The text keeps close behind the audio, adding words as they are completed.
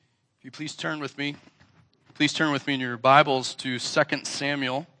If you please turn with me in your Bibles to 2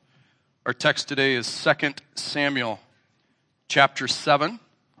 Samuel. Our text today is 2 Samuel chapter 7.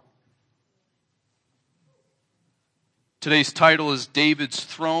 Today's title is David's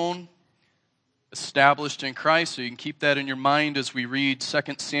Throne Established in Christ, so you can keep that in your mind as we read 2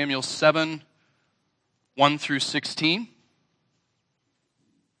 Samuel 7, 1 through 16.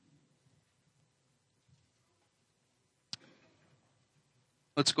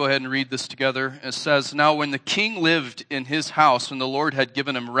 Let's go ahead and read this together. It says, "Now when the king lived in his house, and the Lord had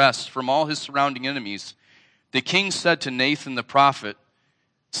given him rest from all his surrounding enemies, the king said to Nathan the prophet,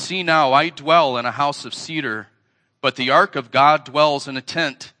 'See now, I dwell in a house of cedar, but the ark of God dwells in a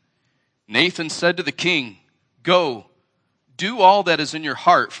tent.' Nathan said to the king, 'Go, do all that is in your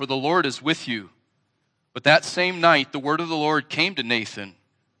heart, for the Lord is with you.' But that same night the word of the Lord came to Nathan,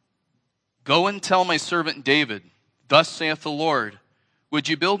 'Go and tell my servant David, thus saith the Lord, would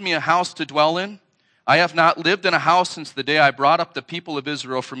you build me a house to dwell in? I have not lived in a house since the day I brought up the people of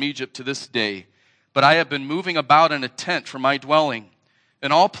Israel from Egypt to this day, but I have been moving about in a tent for my dwelling.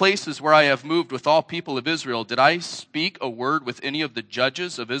 In all places where I have moved with all people of Israel, did I speak a word with any of the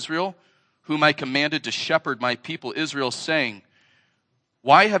judges of Israel, whom I commanded to shepherd my people Israel, saying,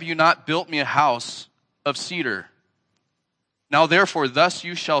 why have you not built me a house of cedar? Now therefore, thus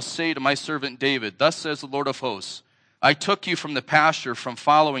you shall say to my servant David, thus says the Lord of hosts, I took you from the pasture, from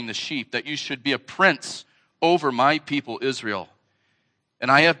following the sheep, that you should be a prince over my people Israel.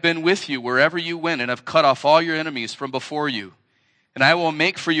 And I have been with you wherever you went, and have cut off all your enemies from before you. And I will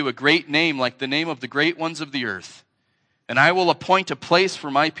make for you a great name, like the name of the great ones of the earth. And I will appoint a place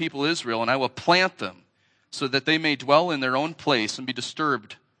for my people Israel, and I will plant them, so that they may dwell in their own place and be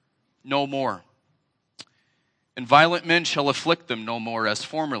disturbed no more. And violent men shall afflict them no more as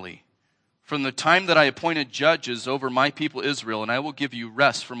formerly. From the time that I appointed judges over my people Israel, and I will give you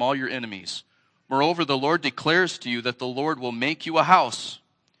rest from all your enemies. Moreover, the Lord declares to you that the Lord will make you a house.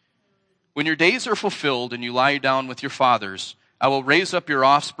 When your days are fulfilled and you lie down with your fathers, I will raise up your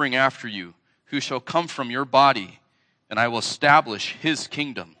offspring after you, who shall come from your body, and I will establish his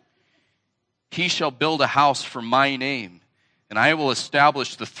kingdom. He shall build a house for my name, and I will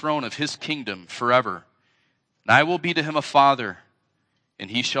establish the throne of his kingdom forever. And I will be to him a father, and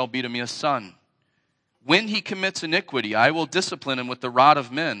he shall be to me a son. When he commits iniquity, I will discipline him with the rod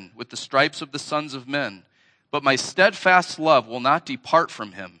of men, with the stripes of the sons of men. But my steadfast love will not depart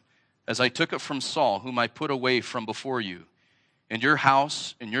from him, as I took it from Saul, whom I put away from before you. And your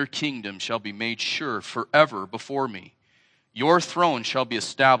house and your kingdom shall be made sure forever before me. Your throne shall be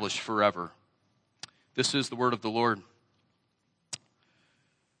established forever.'" This is the word of the Lord.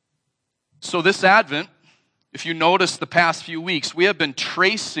 So this Advent, if you notice the past few weeks, we have been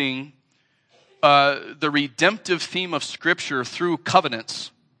tracing the redemptive theme of Scripture through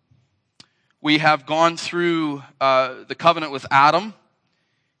covenants. We have gone through the covenant with Adam,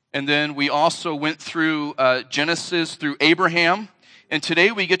 and then we also went through Genesis through Abraham, and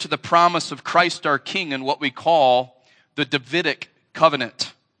today we get to the promise of Christ our King in what we call the Davidic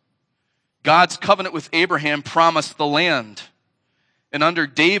covenant. God's covenant with Abraham promised the land. And under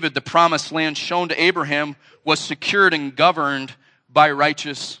David, the promised land shown to Abraham was secured and governed by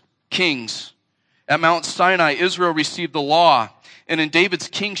righteous kings. At Mount Sinai, Israel received the law. And in David's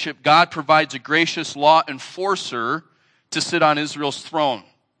kingship, God provides a gracious law enforcer to sit on Israel's throne.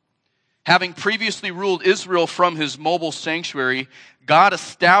 Having previously ruled Israel from his mobile sanctuary, God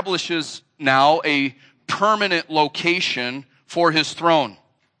establishes now a permanent location for his throne.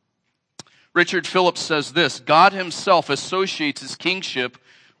 Richard Phillips says this, God himself associates his kingship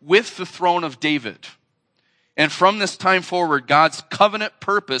with the throne of David. And from this time forward, God's covenant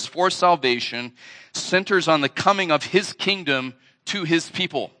purpose for salvation centers on the coming of his kingdom to his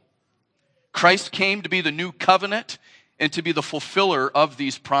people. Christ came to be the new covenant and to be the fulfiller of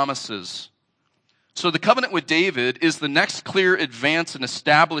these promises. So the covenant with David is the next clear advance in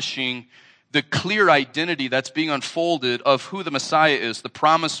establishing the clear identity that's being unfolded of who the Messiah is, the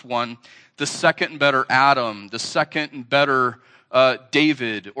promised one, the second and better Adam, the second and better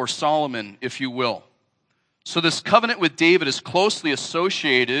David or Solomon, if you will. So this covenant with David is closely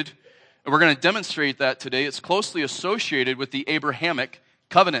associated, and we're going to demonstrate that today, it's closely associated with the Abrahamic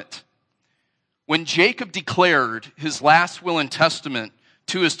covenant. When Jacob declared his last will and testament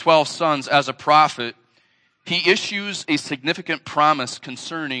to his 12 sons as a prophet, he issues a significant promise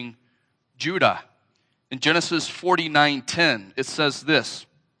concerning Judah. In Genesis 49:10, it says this,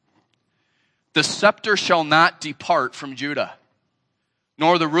 "The scepter shall not depart from Judah,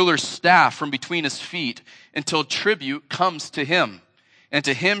 nor the ruler's staff from between his feet, until tribute comes to him, and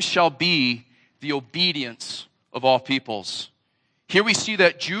to him shall be the obedience of all peoples. Here we see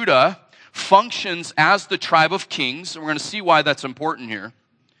that Judah functions as the tribe of kings, and we're going to see why that's important here.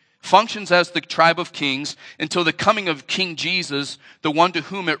 Functions as the tribe of kings until the coming of King Jesus, the one to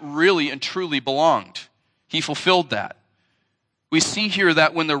whom it really and truly belonged. He fulfilled that. We see here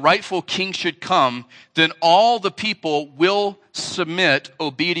that when the rightful king should come, then all the people will submit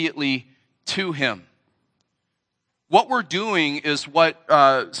obediently to him. What we're doing is what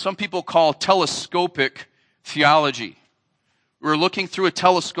some people call telescopic theology. We're looking through a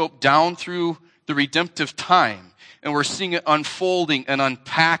telescope down through the redemptive time, and we're seeing it unfolding and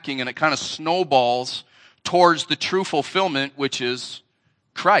unpacking, and it kind of snowballs towards the true fulfillment, which is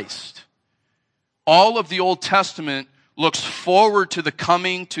Christ. All of the Old Testament looks forward to the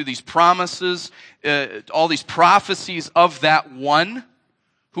coming, to these promises, all these prophecies of that one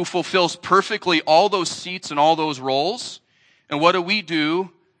who fulfills perfectly all those seats and all those roles. And what do we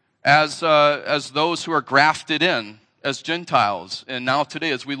do as those who are grafted in, as Gentiles, and now today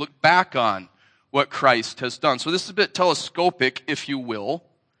as we look back on what Christ has done? So this is a bit telescopic, if you will.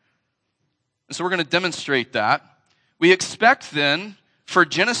 And so we're going to demonstrate that. We expect then for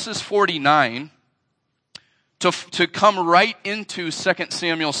Genesis 49 to come right into 2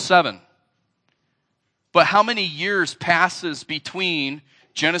 Samuel 7. But how many years passes between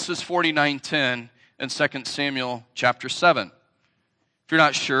Genesis 49:10 and 2 Samuel chapter 7? If you're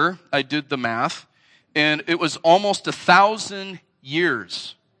not sure, I did the math, and it was almost 1,000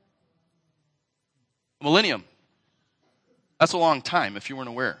 years. A millennium. That's a long time, if you weren't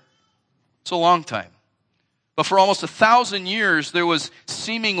aware. It's a long time. But for almost 1,000 years, there was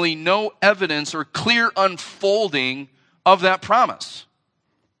seemingly no evidence or clear unfolding of that promise.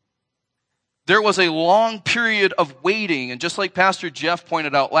 There was a long period of waiting, and just like Pastor Jeff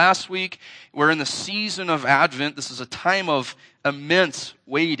pointed out last week, we're in the season of Advent. This is a time of immense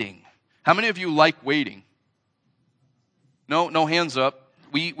waiting. How many of you like waiting? No hands up.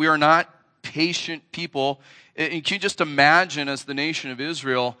 We are not patient people. And can you just imagine, as the nation of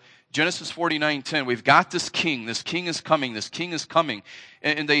Israel, Genesis 49:10, we've got this king is coming, this king is coming.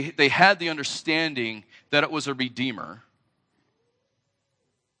 And they had the understanding that it was a redeemer.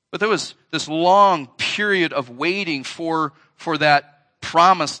 But there was this long period of waiting for that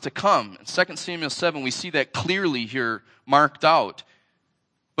promise to come. In 2 Samuel 7, we see that clearly here marked out.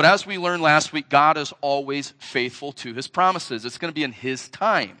 But as we learned last week, God is always faithful to his promises. It's going to be in his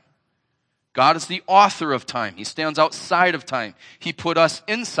time. God is the author of time. He stands outside of time. He put us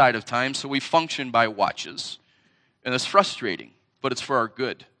inside of time, so we function by watches. And it's frustrating, but it's for our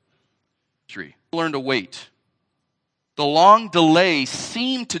good. Learn to wait. The long delay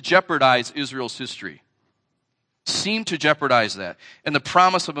seemed to jeopardize Israel's history. Seemed to jeopardize that. And the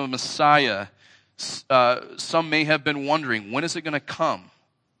promise of a Messiah, some may have been wondering, when is it going to come?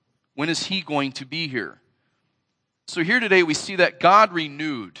 When is he going to be here? So here today we see that God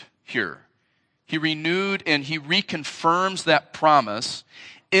renewed here. He renewed and he reconfirms that promise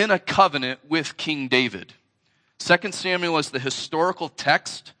in a covenant with King David. 2 Samuel is the historical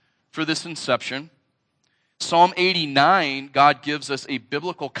text for this inception. Psalm 89, God gives us a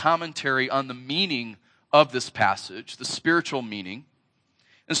biblical commentary on the meaning of this passage, the spiritual meaning.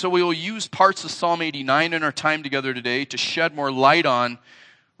 And so we will use parts of Psalm 89 in our time together today to shed more light on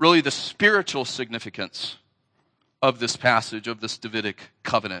really the spiritual significance of this passage, of this Davidic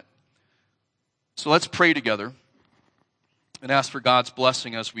covenant. So let's pray together and ask for God's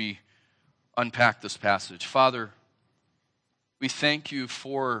blessing as we unpack this passage. Father, we thank you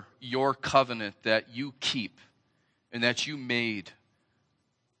for your covenant that you keep and that you made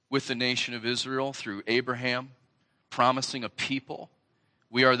with the nation of Israel through Abraham, promising a people.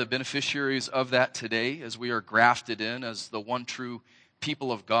 We are the beneficiaries of that today as we are grafted in as the one true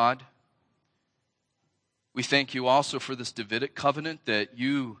people of God. We thank you also for this Davidic covenant that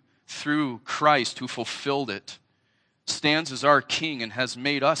you, through Christ who fulfilled it, stands as our king and has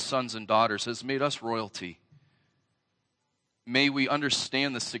made us sons and daughters, has made us royalty. May we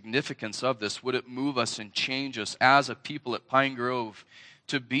understand the significance of this. Would it move us and change us as a people at Pine Grove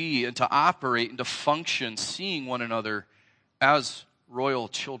to be and to operate and to function, seeing one another as royal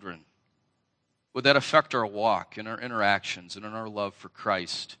children? Would that affect our walk and our interactions and in our love for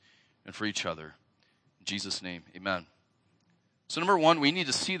Christ and for each other? In Jesus' name, amen. So number one, we need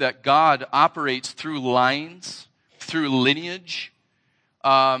to see that God operates through lines, through lineage.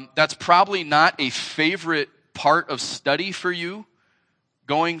 That's probably not a favorite part of study for you,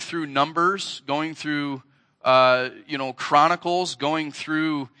 going through Numbers, going through Chronicles, going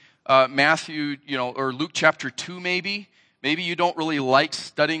through Matthew, or Luke chapter 2 maybe. Maybe you don't really like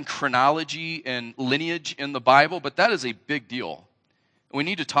studying chronology and lineage in the Bible, but that is a big deal. And we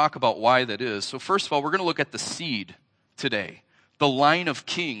need to talk about why that is. So first of all, we're going to look at the seed today. the line of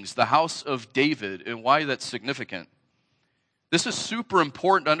kings, the house of David, and why that's significant. This is super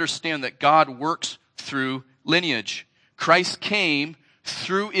important to understand that God works through lineage. Christ came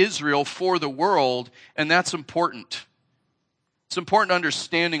through Israel for the world, and that's important. It's important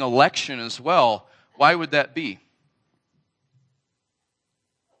understanding election as well. Why would that be?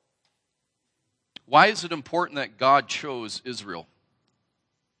 Why is it important that God chose Israel?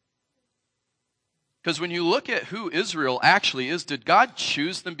 Because when you look at who Israel actually is, did God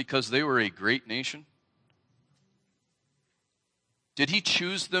choose them because they were a great nation? Did he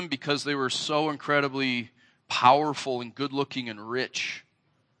choose them because they were so incredibly powerful and good-looking and rich?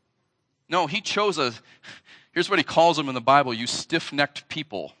 No, he chose here's what he calls them in the Bible, you stiff-necked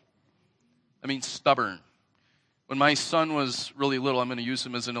people. I mean, stubborn. When my son was really little, I'm going to use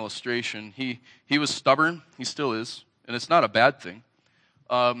him as an illustration. He was stubborn. He still is, and it's not a bad thing.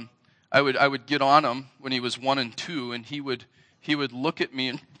 I would get on him when he was 1 and 2, and he would look at me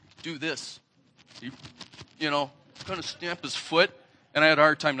and do this. Kind of stamp his foot, and I had a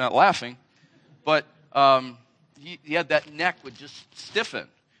hard time not laughing. But he had that neck would just stiffen.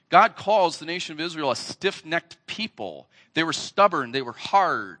 God calls the nation of Israel a stiff-necked people. They were stubborn. They were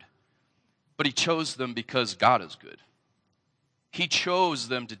hard. But he chose them because God is good. He chose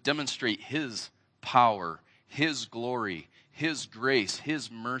them to demonstrate his power, his glory, his grace,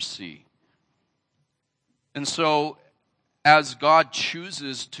 his mercy. And so, as God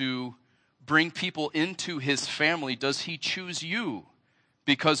chooses to bring people into his family, does he choose you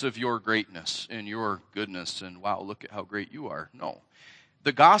because of your greatness and your goodness and, wow, look at how great you are? No.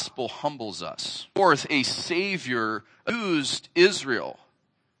 The gospel humbles us. Fourth, a Savior used Israel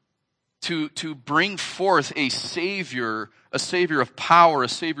to bring forth a Savior of power, a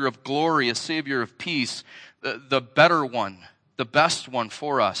Savior of glory, a Savior of peace, the better one, the best one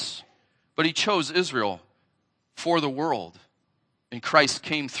for us. But he chose Israel for the world, and Christ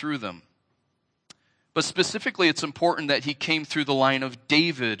came through them. But specifically, it's important that he came through the line of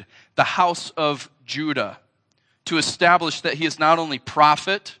David, the house of Judah, to establish that he is not only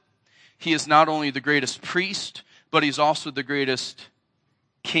prophet, he is not only the greatest priest, but he's also the greatest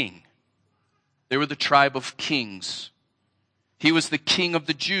king. They were the tribe of kings. He was the king of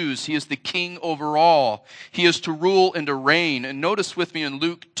the Jews. He is the king over all. He is to rule and to reign. And notice with me in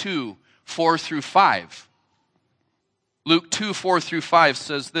Luke 2, 4 through 5. Luke 2, 4 through 5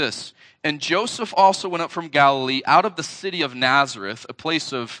 says this, "And Joseph also went up from Galilee, out of the city of Nazareth, a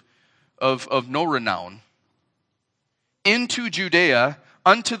place of no renown, into Judea,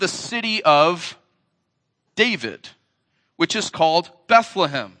 unto the city of David, which is called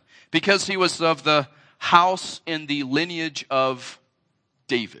Bethlehem, because he was of the house and the lineage of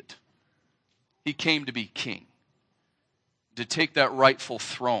David." He came to be king, to take that rightful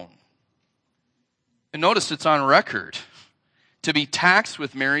throne. And notice it's on record. To be taxed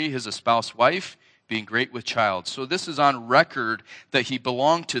with Mary, his espoused wife, being great with child. So this is on record that he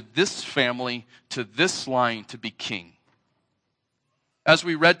belonged to this family, to this line, to be king. As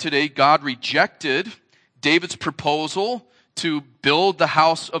we read today, God rejected David's proposal to build the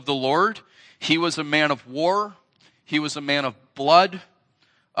house of the Lord. He was a man of war. He was a man of blood.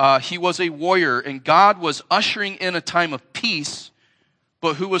 He was a warrior, and God was ushering in a time of peace.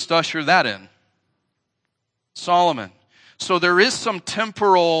 But who was to usher that in? Solomon. So there is some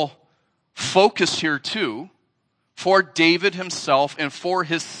temporal focus here too for David himself and for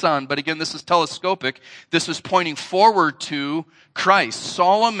his son. But again, this is telescopic. This is pointing forward to Christ.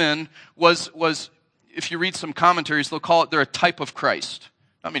 Solomon was, if you read some commentaries, they're a type of Christ.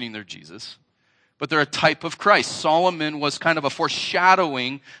 Not meaning they're Jesus, but they're a type of Christ. Solomon was kind of a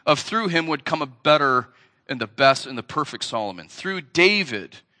foreshadowing of through him would come a better and the best and the perfect Solomon. Through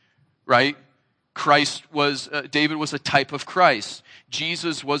David, right? David was a type of Christ.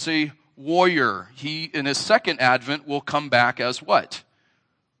 Jesus was a warrior. He, in his second advent, will come back as what?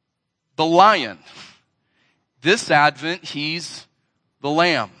 The lion. This advent, he's the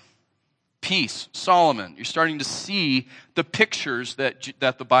lamb. Peace, Solomon. You're starting to see the pictures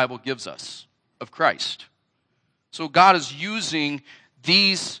that the Bible gives us of Christ. So God is using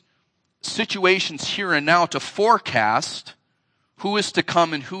these situations here and now to forecast who is to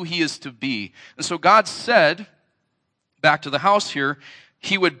come and who he is to be. And so God said, back to the house here,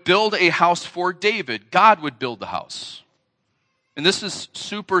 he would build a house for David. God would build the house. And this is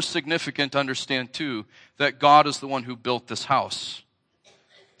super significant to understand too, that God is the one who built this house,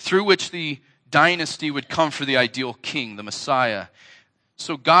 through which the dynasty would come for the ideal king, the Messiah.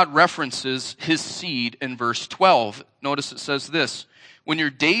 So God references his seed in verse 12. Notice it says this, "When your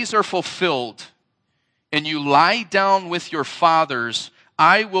days are fulfilled, and you lie down with your fathers,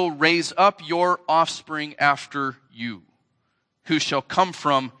 I will raise up your offspring after you." who shall come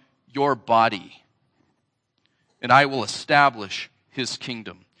from your body, and I will establish his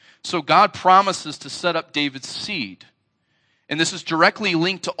kingdom. So God promises to set up David's seed. And this is directly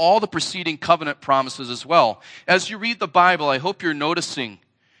linked to all the preceding covenant promises as well. As you read the Bible, I hope you're noticing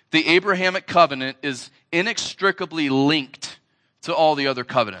the Abrahamic covenant is inextricably linked to all the other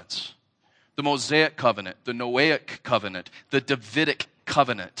covenants. The Mosaic covenant, the Noahic covenant, the Davidic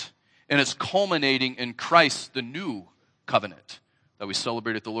covenant. And it's culminating in Christ, the new covenant that we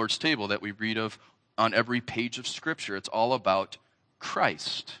celebrate at the Lord's table, that we read of on every page of Scripture. It's all about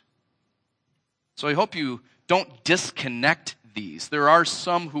Christ. So I hope you don't disconnect these. There are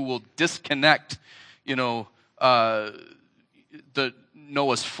some who will disconnect, the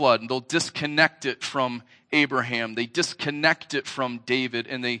Noah's flood, and they'll disconnect it from Abraham. They disconnect it from David,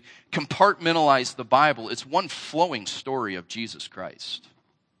 and they compartmentalize the Bible. It's one flowing story of Jesus Christ.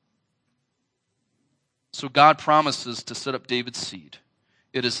 So God promises to set up David's seed.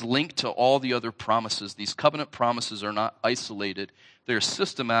 It is linked to all the other promises. These covenant promises are not isolated. They're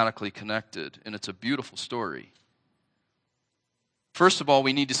systematically connected, and it's a beautiful story. First of all,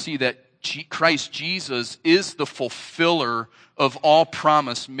 we need to see that Christ Jesus is the fulfiller of all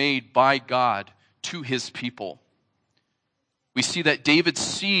promise made by God to his people. We see that David's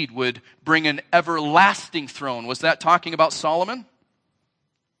seed would bring an everlasting throne. Was that talking about Solomon?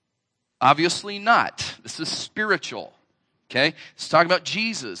 Obviously not. This is spiritual. Okay? It's talking about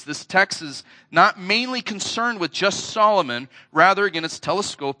Jesus. This text is not mainly concerned with just Solomon. Rather, again, it's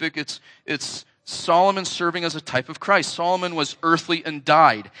telescopic. It's Solomon serving as a type of Christ. Solomon was earthly and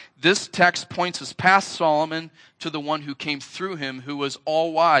died. This text points us past Solomon to the one who came through him, who was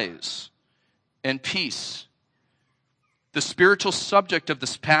all-wise and peace. The spiritual subject of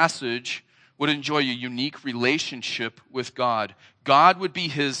this passage would enjoy a unique relationship with God. God would be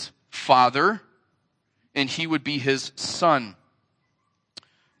his father, and he would be his son.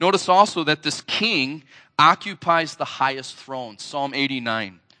 Notice also that this king occupies the highest throne. Psalm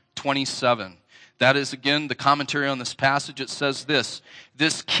 89:27. That is, again, the commentary on this passage. It says this: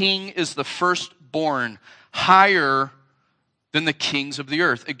 this king is the firstborn, higher than the kings of the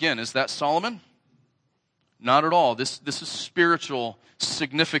earth. Again, is that Solomon? Not at all. This is spiritual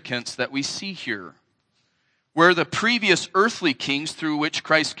significance that we see here. Where the previous earthly kings through which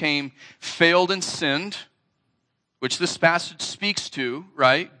Christ came failed and sinned, which this passage speaks to,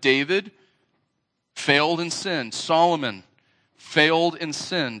 right? David failed and sinned. Solomon failed and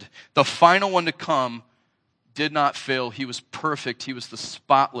sinned. The final one to come did not fail. He was perfect. He was the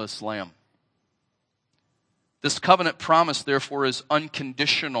spotless lamb. This covenant promise, therefore, is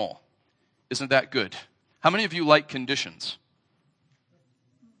unconditional. Isn't that good? How many of you like conditions?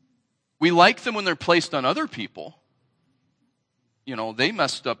 We like them when they're placed on other people. They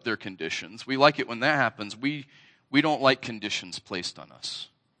messed up their conditions. We like it when that happens. We don't like conditions placed on us.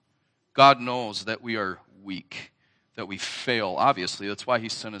 God knows that we are weak, that we fail. Obviously, that's why he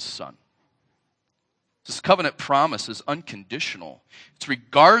sent his son. This covenant promise is unconditional. It's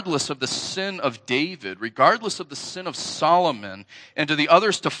regardless of the sin of David, regardless of the sin of Solomon, and to the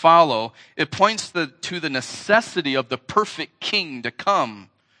others to follow. It points to the necessity of the perfect king to come,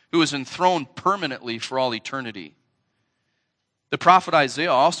 who is enthroned permanently for all eternity. The prophet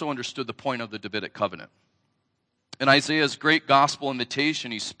Isaiah also understood the point of the Davidic covenant. In Isaiah's great gospel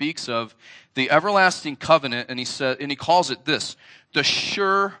invitation, he speaks of the everlasting covenant, and he calls it this: the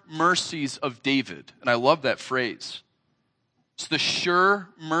sure mercies of David. And I love that phrase. It's the sure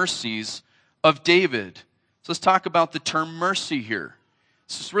mercies of David. So let's talk about the term mercy here.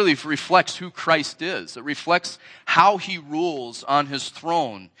 This really reflects who Christ is. It reflects how he rules on his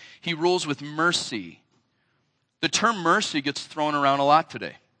throne. He rules with mercy. The term mercy gets thrown around a lot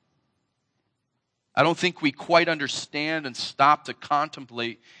today. I don't think we quite understand and stop to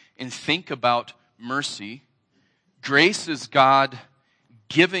contemplate and think about mercy. Grace is God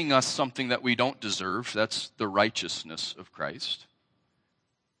giving us something that we don't deserve. That's the righteousness of Christ.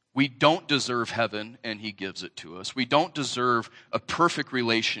 We don't deserve heaven, and he gives it to us. We don't deserve a perfect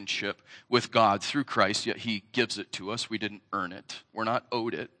relationship with God through Christ, yet he gives it to us. We didn't earn it. We're not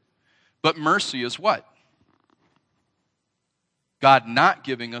owed it. But mercy is what? God not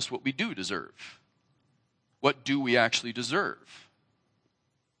giving us what we do deserve. What do we actually deserve?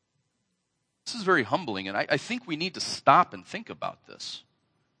 This is very humbling, and I think we need to stop and think about this,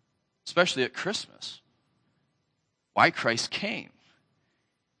 especially at Christmas. Why Christ came.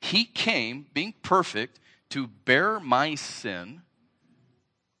 He came, being perfect, to bear my sin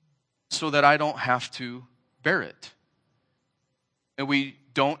so that I don't have to bear it. And we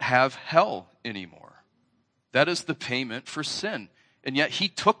don't have hell anymore. That is the payment for sin. And yet he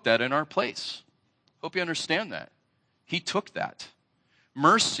took that in our place. Hope you understand that. He took that.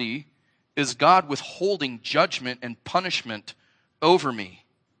 Mercy is God withholding judgment and punishment over me.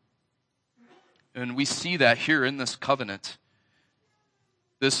 And we see that here in this covenant.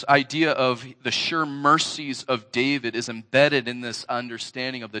 This idea of the sure mercies of David is embedded in this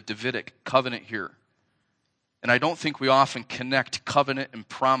understanding of the Davidic covenant here. And I don't think we often connect covenant and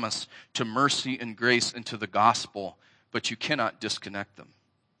promise to mercy and grace and to the gospel, but you cannot disconnect them.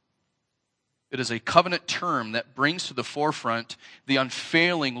 It is a covenant term that brings to the forefront the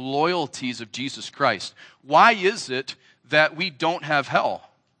unfailing loyalties of Jesus Christ. Why is it that we don't have hell?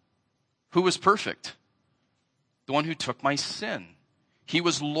 Who was perfect? The one who took my sin. He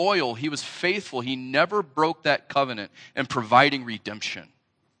was loyal. He was faithful. He never broke that covenant in providing redemption.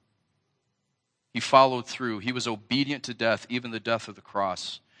 He followed through. He was obedient to death, even the death of the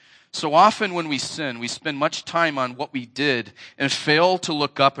cross. So often when we sin, we spend much time on what we did and fail to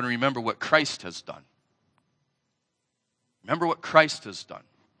look up and remember what Christ has done. Remember what Christ has done.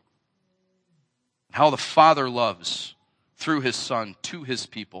 How the Father loves through his Son to his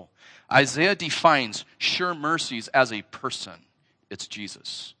people. Isaiah defines sure mercies as a person. It's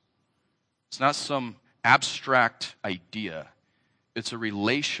Jesus. It's not some abstract idea. It's a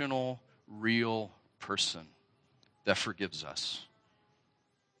relational, real person that forgives us.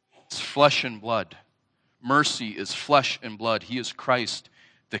 It's flesh and blood. Mercy is flesh and blood. He is Christ,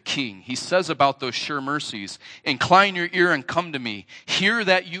 the King. He says about those sure mercies, incline your ear and come to me. Hear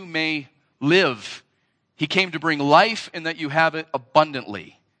that you may live. He came to bring life and that you have it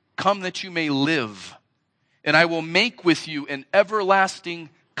abundantly. Come that you may live. And I will make with you an everlasting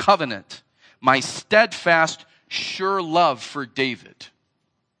covenant, my steadfast, sure love for David.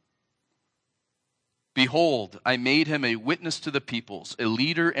 Behold, I made him a witness to the peoples, a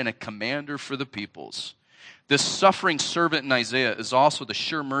leader and a commander for the peoples. This suffering servant in Isaiah is also the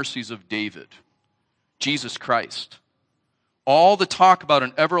sure mercies of David, Jesus Christ. All the talk about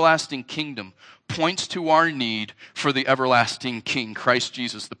an everlasting kingdom points to our need for the everlasting King, Christ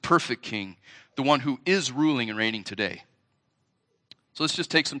Jesus, the perfect King, the one who is ruling and reigning today. So let's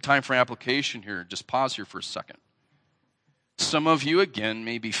just take some time for application here. Just pause here for a second. Some of you, again,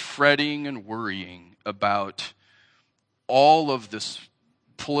 may be fretting and worrying about all of this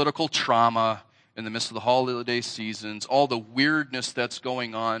political trauma in the midst of the holiday seasons, all the weirdness that's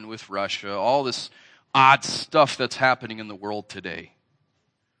going on with Russia, all this odd stuff that's happening in the world today.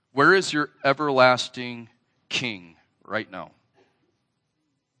 Where is your everlasting King right now?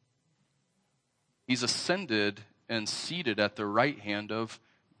 He's ascended and seated at the right hand of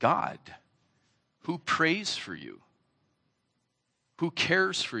God, who prays for you, who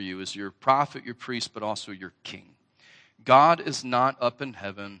cares for you as your prophet, your priest, but also your king. God is not up in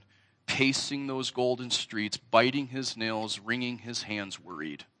heaven, pacing those golden streets, biting his nails, wringing his hands,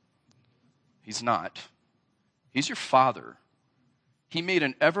 worried. He's not. He's your Father. He made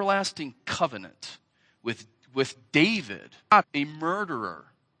an everlasting covenant with David, not a murderer,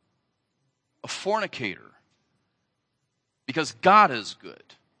 a fornicator, because God is good.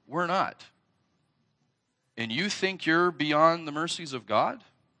 We're not. And you think you're beyond the mercies of God?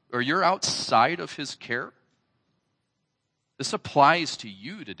 Or you're outside of his care? This applies to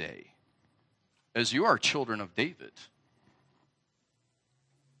you today, as you are children of David.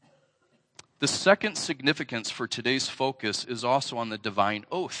 The second significance for today's focus is also on the divine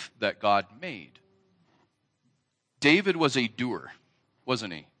oath that God made. David was a doer,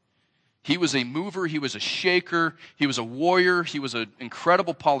 wasn't he? He was a mover, he was a shaker, he was a warrior, he was an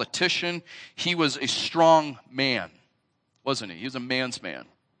incredible politician, he was a strong man, wasn't he? He was a man's man.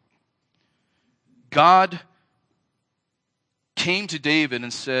 God came to David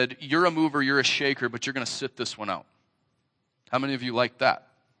and said, you're a mover, you're a shaker, but you're going to sit this one out. How many of you like that?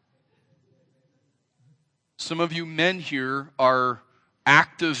 Some of you men here are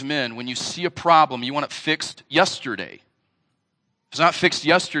active men. When you see a problem, you want it fixed yesterday. If it's not fixed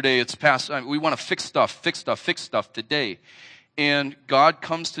yesterday, it's past. We want to fix stuff today. And God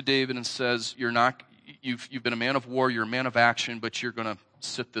comes to David and says, you've been a man of war, you're a man of action, but you're going to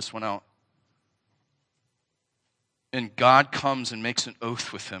sit this one out. And God comes and makes an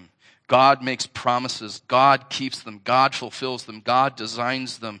oath with him. God makes promises. God keeps them. God fulfills them. God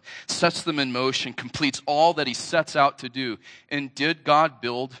designs them, sets them in motion, completes all that he sets out to do. And did God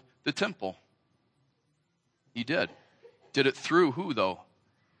build the temple? He did. Did it through who, though?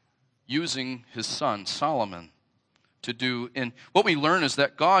 Using his son, Solomon, to do. And what we learn is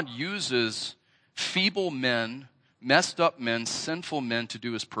that God uses feeble men, messed up men, sinful men to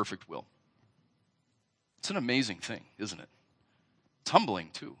do his perfect will. It's an amazing thing, isn't it? It's humbling,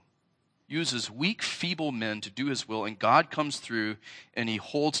 too. uses weak, feeble men to do his will, and God comes through and he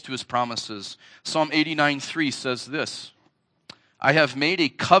holds to his promises. Psalm 89:3 says this, I have made a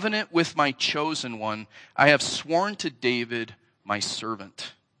covenant with my chosen one. I have sworn to David, my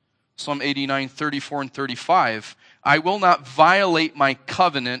servant. Psalm 89:34 and 35, I will not violate my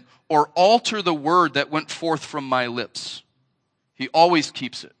covenant or alter the word that went forth from my lips. He always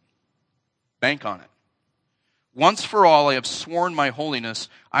keeps it. Bank on it. Once for all, I have sworn my holiness.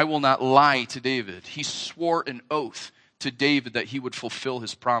 I will not lie to David. He swore an oath to David that he would fulfill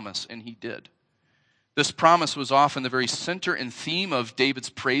his promise, and he did. This promise was often the very center and theme of David's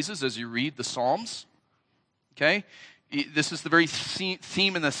praises as you read the Psalms. Okay? This is the very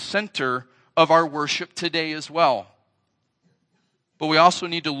theme in the center of our worship today as well. But we also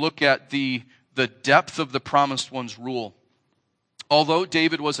need to look at the depth of the promised one's rule. Although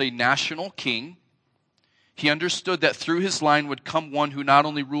David was a national king, he understood that through his line would come one who not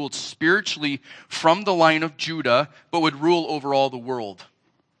only ruled spiritually from the line of Judah, but would rule over all the world.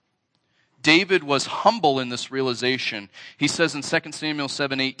 David was humble in this realization. He says in 2 Samuel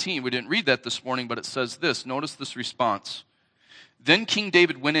 7:18, we didn't read that this morning, but it says this. Notice this response. Then King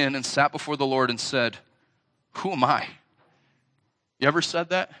David went in and sat before the Lord and said, who am I? You ever said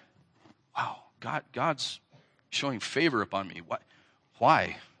that? Wow, God's showing favor upon me.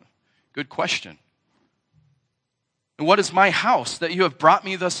 Why? Good question. And what is my house that you have brought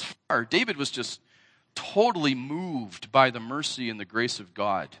me thus far? David was just totally moved by the mercy and the grace of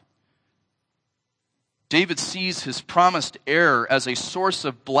God. David sees his promised heir as a source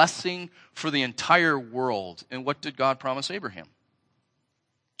of blessing for the entire world. And what did God promise Abraham?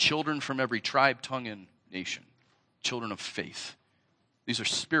 Children from every tribe, tongue, and nation. Children of faith. These are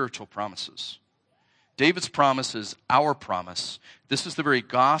spiritual promises. David's promise is our promise. This is the very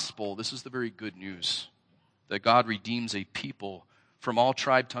gospel. This is the very good news. That God redeems a people from all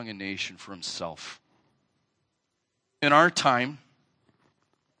tribe, tongue, and nation for himself. In our time,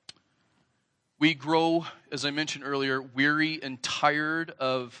 we grow, as I mentioned earlier, weary and tired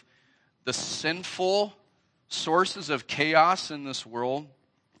of the sinful sources of chaos in this world,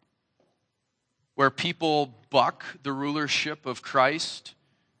 where people buck the rulership of Christ,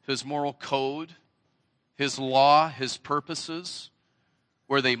 his moral code, his law, his purposes,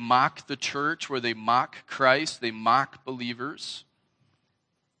 where they mock the church, where they mock Christ, they mock believers.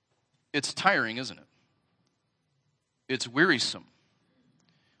 It's tiring, isn't it? It's wearisome.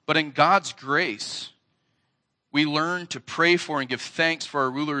 But in God's grace, we learn to pray for and give thanks for our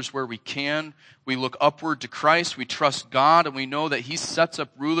rulers where we can. We look upward to Christ. We trust God, and we know that he sets up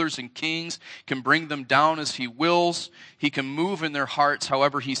rulers and kings, can bring them down as he wills. He can move in their hearts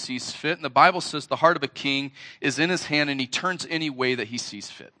however he sees fit. And the Bible says the heart of a king is in his hand, and he turns any way that he sees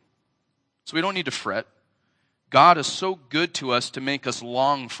fit. So we don't need to fret. God is so good to us to make us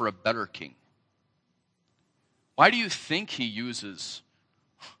long for a better king. Why do you think he uses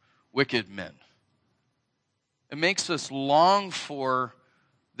wicked men? It makes us long for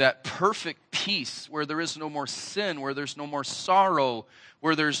that perfect peace where there is no more sin, where there's no more sorrow,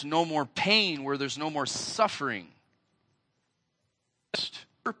 where there's no more pain, where there's no more suffering.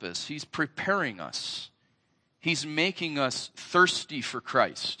 Purpose, he's preparing us. He's making us thirsty for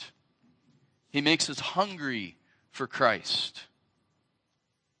Christ. He makes us hungry for Christ.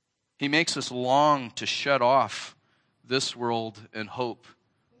 He makes us long to shut off this world and hope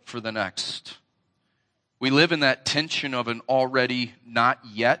for the next. We live in that tension of an already not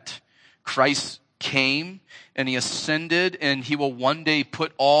yet. Christ came and he ascended, and he will one day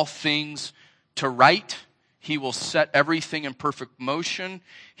put all things to right. He will set everything in perfect motion.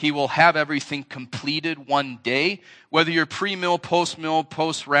 He will have everything completed one day. Whether you're pre-mill,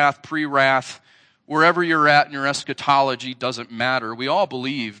 post-wrath, pre-wrath, wherever you're at in your eschatology, doesn't matter. We all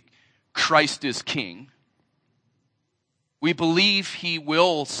believe Christ is king. We believe he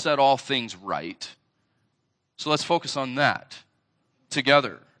will set all things right. So let's focus on that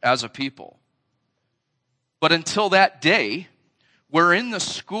together as a people. But until that day, we're in the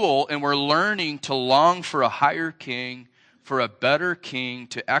school and we're learning to long for a higher king, for a better king,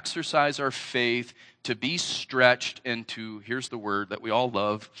 to exercise our faith, to be stretched, and to, here's the word that we all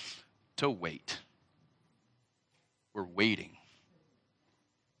love, to wait. We're waiting.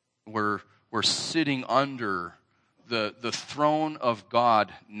 We're sitting under the throne of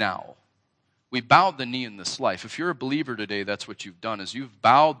God now. We bowed the knee in this life. If you're a believer today, that's what you've done, is you've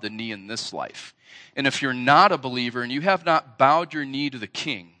bowed the knee in this life. And if you're not a believer and you have not bowed your knee to the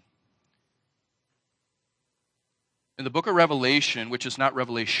King, in the book of Revelation, which is not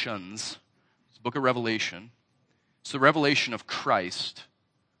Revelations, it's the book of Revelation, it's the revelation of Christ,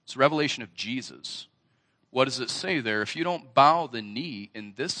 it's the revelation of Jesus. what does it say there? If you don't bow the knee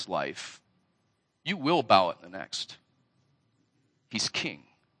in this life, you will bow it in the next. He's king.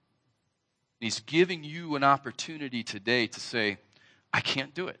 He's giving you an opportunity today to say, I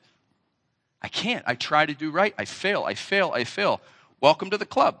can't do it. I can't. I try to do right. I fail. Welcome to the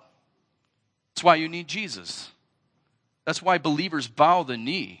club. That's why you need Jesus. That's why believers bow the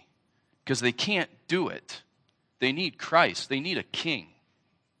knee, because they can't do it. They need Christ. They need a king.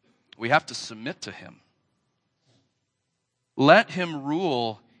 We have to submit to him. Let him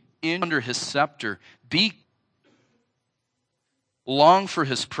rule under his scepter. Long for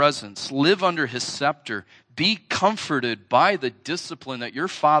his presence. Live under his scepter. Be comforted by the discipline that your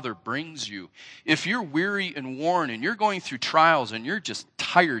Father brings you. If you're weary and worn and you're going through trials and you're just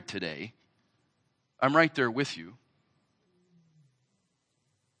tired today, I'm right there with you.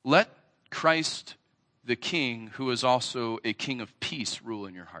 Let Christ the King, who is also a King of peace, rule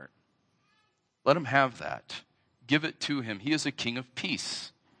in your heart. Let him have that. Give it to him. He is a King of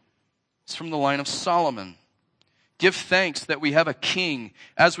peace. It's from the line of Solomon. Give thanks that we have a king,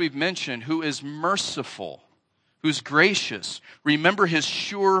 as we've mentioned, who is merciful, who's gracious. Remember his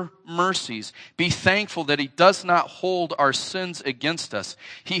sure mercies. Be thankful that he does not hold our sins against us.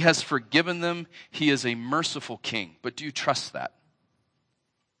 He has forgiven them. He is a merciful king. But do you trust that?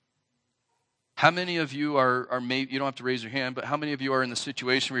 How many of you are maybe, you don't have to raise your hand, but how many of you are in the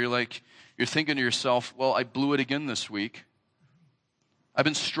situation where you're thinking to yourself, well, I blew it again this week. I've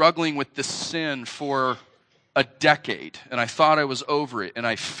been struggling with this sin for a decade, and I thought I was over it, and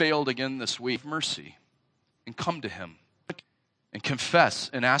I failed again this week. Mercy, and come to him, and confess,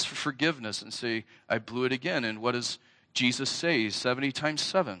 and ask for forgiveness, and say, I blew it again. And what does Jesus say? 70 times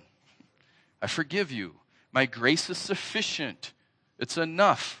 7. I forgive you. My grace is sufficient. It's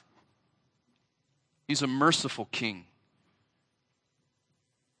enough. He's a merciful king.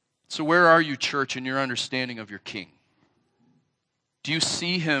 So where are you, church, in your understanding of your king? Do you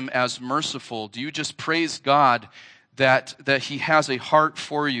see him as merciful? Do you just praise God that he has a heart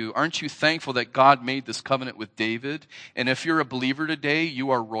for you? Aren't you thankful that God made this covenant with David? And if you're a believer today, you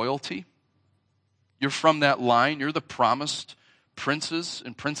are royalty. You're from that line. You're the promised princes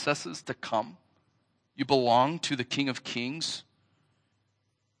and princesses to come. You belong to the King of Kings.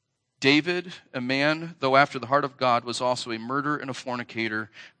 David, a man, though after the heart of God, was also a murderer and a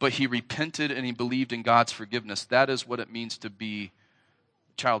fornicator, but he repented and he believed in God's forgiveness. That is what it means to be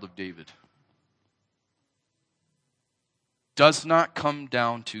a child of David. Does not come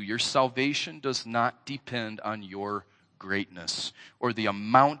down to, your salvation does not depend on your greatness or the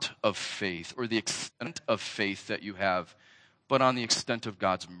amount of faith or the extent of faith that you have, but on the extent of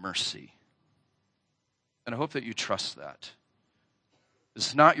God's mercy. And I hope that you trust that.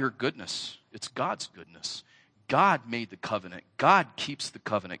 It's not your goodness. It's God's goodness. God made the covenant. God keeps the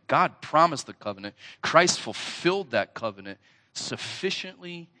covenant. God promised the covenant. Christ fulfilled that covenant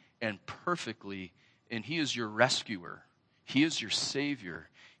sufficiently and perfectly, and he is your rescuer. He is your Savior.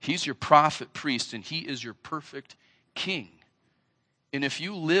 He's your prophet, priest, and he is your perfect king. And if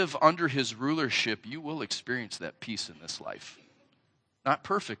you live under his rulership, you will experience that peace in this life. Not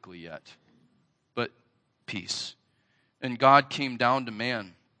perfectly yet, but peace. And God came down to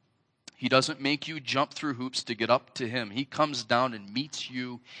man. He doesn't make you jump through hoops to get up to him. He comes down and meets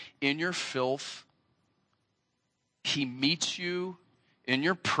you in your filth. He meets you in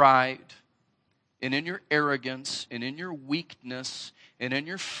your pride and in your arrogance and in your weakness and in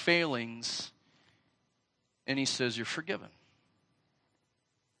your failings. And he says, you're forgiven.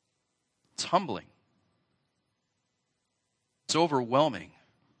 It's humbling. It's overwhelming.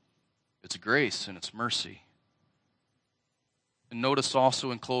 It's grace and it's mercy. And notice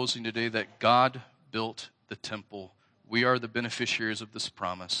also in closing today that God built the temple. We are the beneficiaries of this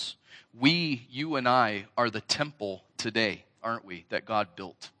promise. We, you and I, are the temple today, aren't we, that God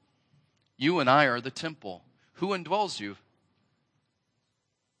built. You and I are the temple. Who indwells you?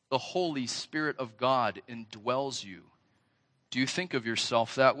 The Holy Spirit of God indwells you. Do you think of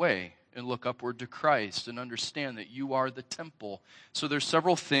yourself that way? And look upward to Christ and understand that you are the temple. So there's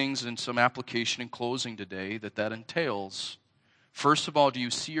several things and some application in closing today that entails. First of all, do you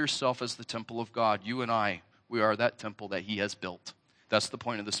see yourself as the temple of God? You and I, we are that temple that he has built. That's the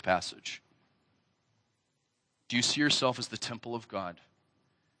point of this passage. Do you see yourself as the temple of God?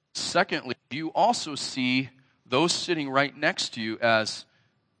 Secondly, do you also see those sitting right next to you as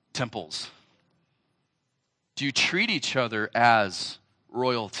temples? Do you treat each other as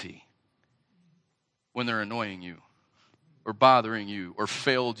royalty when they're annoying you or bothering you or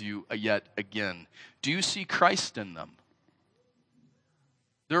failed you yet again? Do you see Christ in them?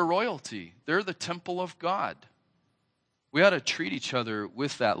 They're royalty. They're the temple of God. We ought to treat each other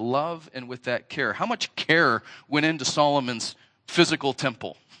with that love and with that care. How much care went into Solomon's physical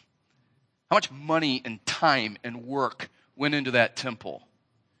temple? How much money and time and work went into that temple?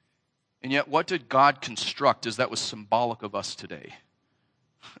 And yet, what did God construct as that was symbolic of us today?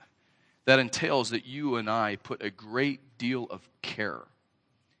 That entails that you and I put a great deal of care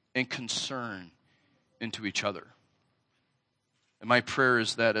and concern into each other. And my prayer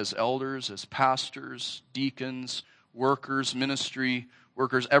is that as elders, as pastors, deacons, workers, ministry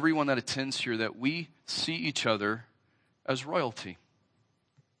workers, everyone that attends here, that we see each other as royalty,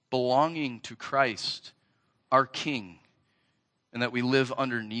 belonging to Christ, our King, and that we live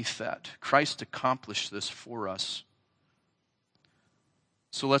underneath that. Christ accomplished this for us.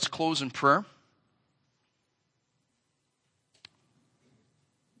 So let's close in prayer.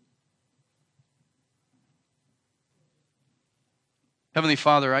 Heavenly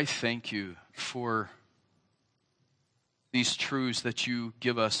Father, I thank you for these truths that you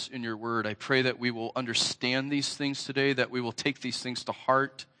give us in your word. I pray that we will understand these things today, that we will take these things to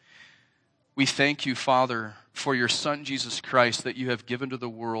heart. We thank you, Father, for your Son, Jesus Christ, that you have given to the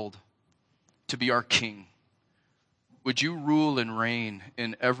world to be our King. Would you rule and reign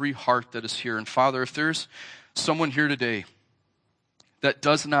in every heart that is here? And Father, if there's someone here today that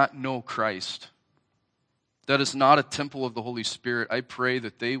does not know Christ, that is not a temple of the Holy Spirit, I pray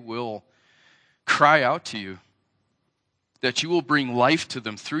that they will cry out to you, that you will bring life to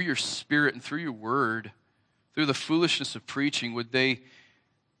them through your Spirit and through your word, through the foolishness of preaching. Would they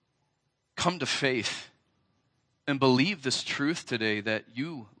come to faith and believe this truth today, that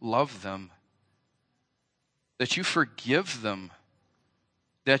you love them, that you forgive them,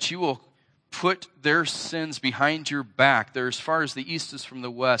 that you will put their sins behind your back. They're as far as the east is from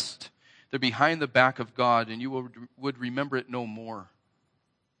the west. They're behind the back of God, and you would remember it no more.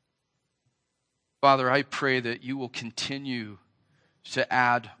 Father, I pray that you will continue to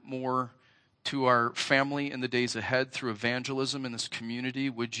add more to our family in the days ahead through evangelism in this community.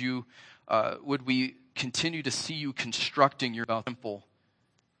 Would we continue to see you constructing your temple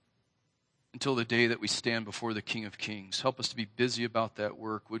until the day that we stand before the King of Kings? Help us to be busy about that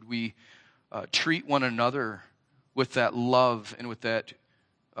work. Would we treat one another with that love and with that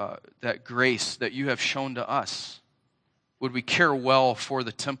grace that you have shown to us? Would we care well for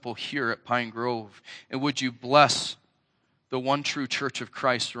the temple here at Pine Grove? And would you bless the one true church of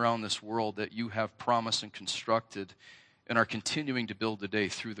Christ around this world that you have promised and constructed and are continuing to build today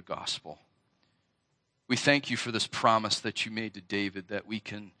through the gospel? We thank you for this promise that you made to David that we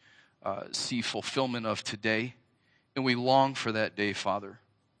can see fulfillment of today. And we long for that day, Father.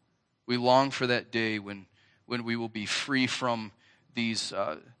 We long for that day when we will be free from these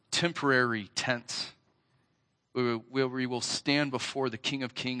temporary tents, where we will stand before the King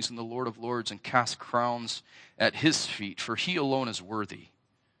of Kings and the Lord of Lords and cast crowns at his feet, for he alone is worthy.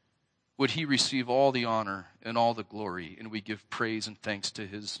 Would he receive all the honor and all the glory, and we give praise and thanks to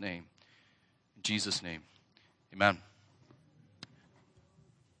his name. In Jesus' name, amen.